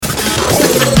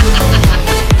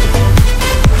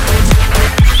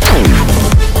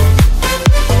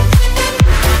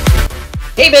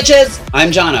bitches!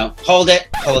 I'm Jono. Hold it.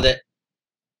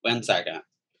 1 second.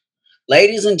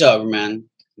 Ladies and Doberman,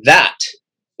 that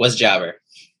was Jabber.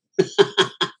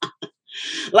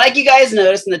 Like you guys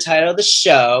noticed in the title of the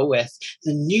show with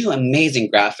the new amazing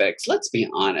graphics, let's be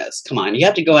honest. Come on, you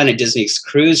have to go on a Disney's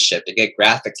cruise ship to get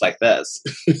graphics like this.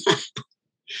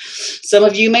 Some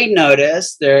of you may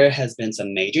notice there has been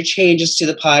some major changes to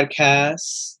the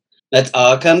podcast. Let's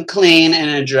all come clean and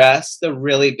address the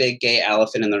really big gay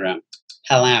elephant in the room.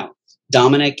 Hello,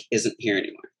 Dominic isn't here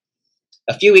anymore.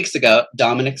 A few weeks ago,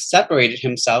 Dominic separated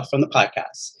himself from the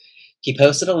podcast. He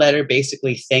posted a letter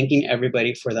basically thanking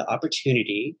everybody for the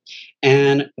opportunity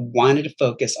and wanted to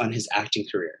focus on his acting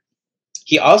career.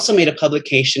 He also made a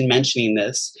publication mentioning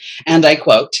this, and I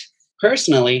quote,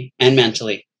 "Personally and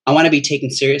mentally, I want to be taken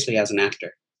seriously as an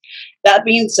actor." That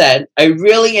being said, I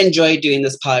really enjoyed doing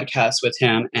this podcast with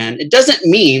him, and it doesn't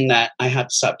mean that I have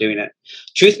to stop doing it.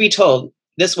 Truth be told,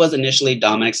 this was initially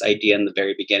Dominic's idea in the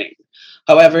very beginning.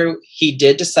 However, he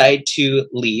did decide to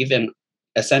leave, and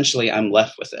essentially I'm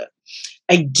left with it.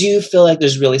 I do feel like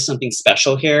there's really something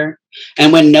special here.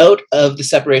 And when note of the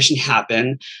separation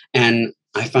happened, and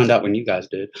I found out when you guys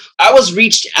did, I was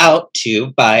reached out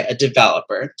to by a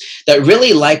developer that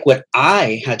really liked what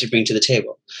I had to bring to the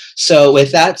table. So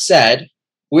with that said,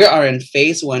 we are in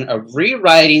phase 1 of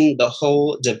rewriting the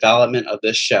whole development of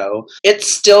this show. It's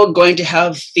still going to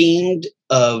have themed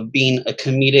of being a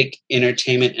comedic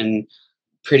entertainment and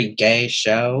pretty gay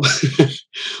show.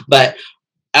 But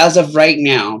as of right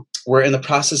now, we're in the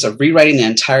process of rewriting the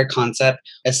entire concept,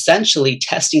 essentially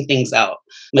testing things out.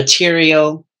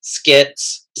 Material,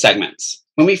 skits, segments.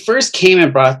 When we first came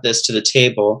and brought this to the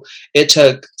table, it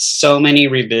took so many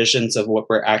revisions of what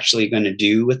we're actually going to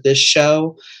do with this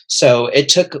show. So it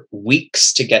took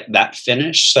weeks to get that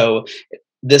finished. So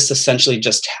this essentially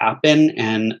just happened,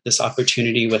 and this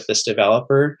opportunity with this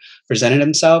developer presented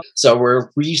himself. So we're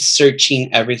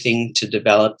researching everything to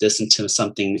develop this into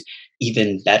something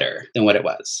even better than what it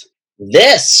was.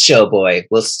 This showboy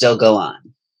will still go on.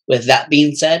 With that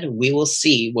being said, we will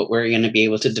see what we're going to be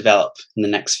able to develop in the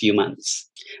next few months.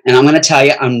 And I'm going to tell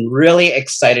you, I'm really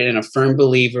excited and a firm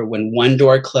believer when one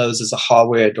door closes, a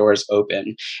hallway of doors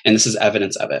open. And this is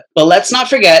evidence of it. But let's not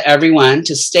forget, everyone,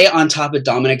 to stay on top of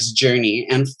Dominic's journey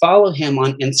and follow him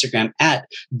on Instagram at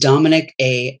Dominic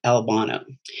A. Albano.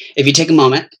 If you take a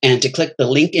moment and to click the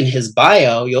link in his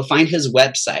bio, you'll find his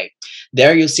website.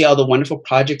 There you'll see all the wonderful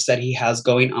projects that he has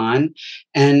going on.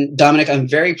 And Dominic, I'm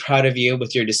very proud of you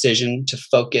with your decision to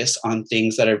focus on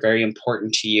things that are very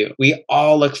important to you. We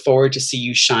all look forward to see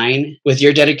you shine. With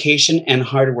your dedication and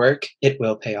hard work, it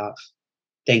will pay off.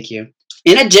 Thank you.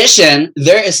 In addition,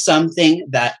 there is something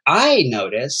that I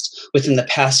noticed within the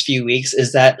past few weeks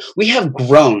is that we have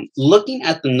grown. Looking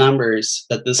at the numbers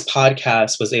that this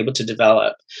podcast was able to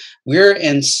develop, we're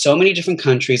in so many different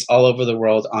countries all over the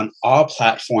world on all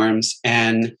platforms,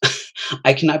 and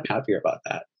I cannot be happier about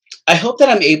that. I hope that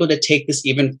I'm able to take this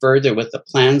even further with the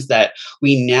plans that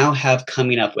we now have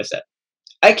coming up with it.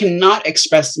 I cannot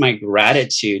express my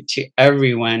gratitude to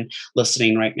everyone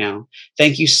listening right now.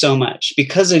 Thank you so much.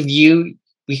 Because of you,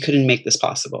 we couldn't make this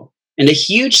possible. And a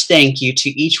huge thank you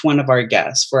to each one of our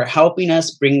guests for helping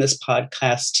us bring this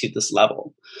podcast to this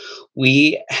level.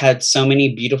 We had so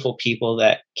many beautiful people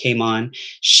that came on,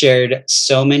 shared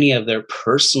so many of their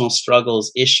personal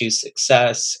struggles, issues,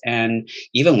 success, and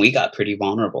even we got pretty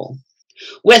vulnerable.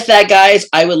 With that, guys,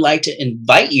 I would like to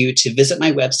invite you to visit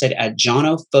my website at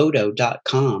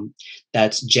jonophoto.com.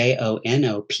 That's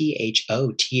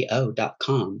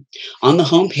JONOPHOTO.com. On the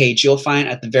homepage, you'll find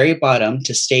at the very bottom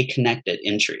to stay connected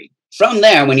entry. From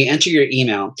there, when you enter your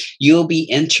email, you'll be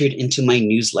entered into my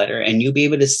newsletter, and you'll be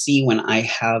able to see when I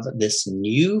have this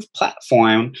new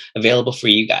platform available for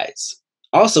you guys.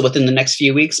 Also, within the next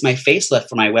few weeks, my facelift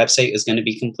for my website is going to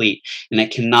be complete, and I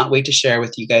cannot wait to share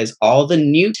with you guys all the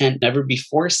new never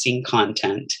before seen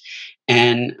content,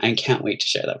 and I can't wait to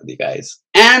share that with you guys.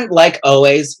 And like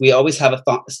always, we always have a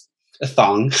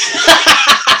thong.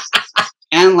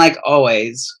 And like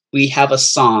always, we have a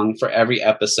song for every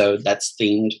episode that's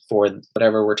themed for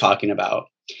whatever we're talking about.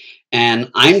 And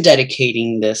I'm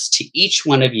dedicating this to each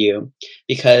one of you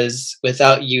because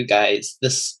without you guys,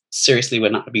 this seriously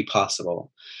would not be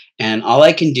possible. And all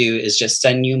I can do is just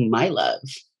send you my love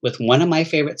with one of my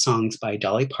favorite songs by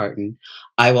Dolly Parton,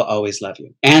 I Will Always Love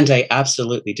You. And I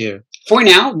absolutely do. For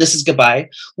now, this is goodbye.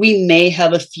 We may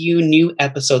have a few new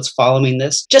episodes following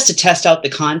this just to test out the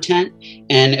content.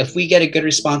 And if we get a good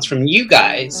response from you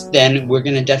guys, then we're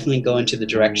going to definitely go into the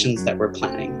directions that we're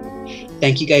planning.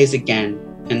 Thank you guys again.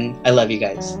 And I love you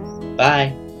guys.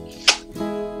 Bye.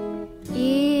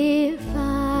 If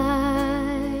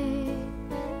I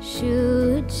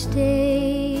should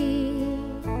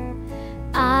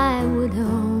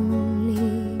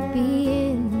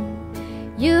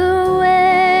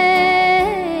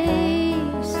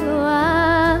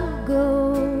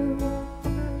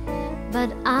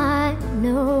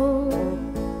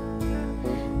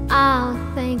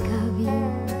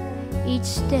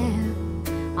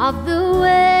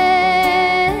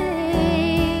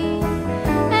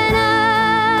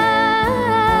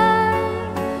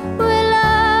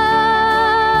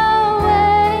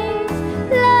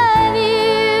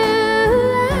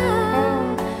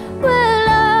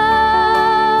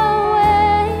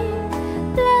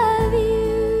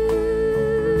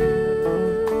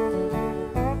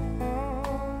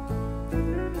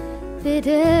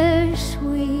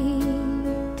bittersweet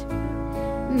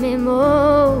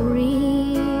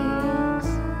memories.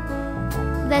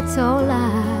 That's all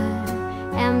I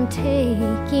am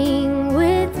taking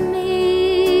with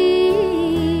me.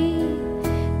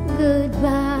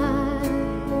 Goodbye,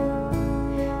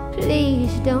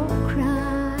 please don't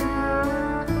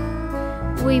cry.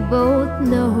 We both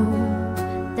know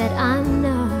that I'm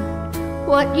not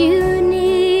what you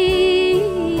need.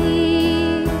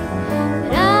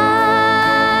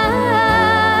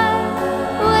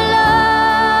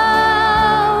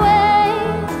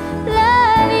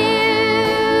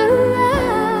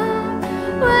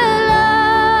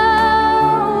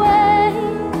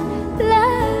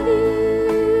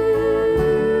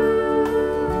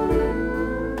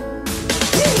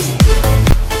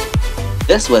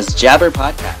 This was Jabber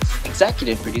Podcast,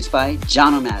 executive produced by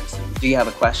John O'Madison. Do you have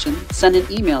a question? Send an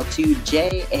email to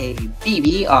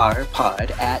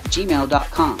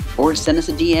jabbrpod@gmail.com or send us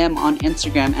a DM on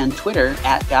Instagram and Twitter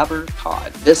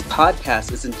 @jabberpod. This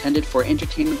podcast is intended for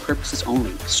entertainment purposes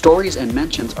only. Stories and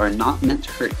mentions are not meant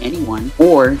to hurt anyone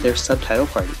or their subtitle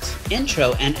parties.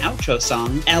 Intro and outro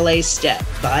song, LA Step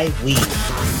by Weave.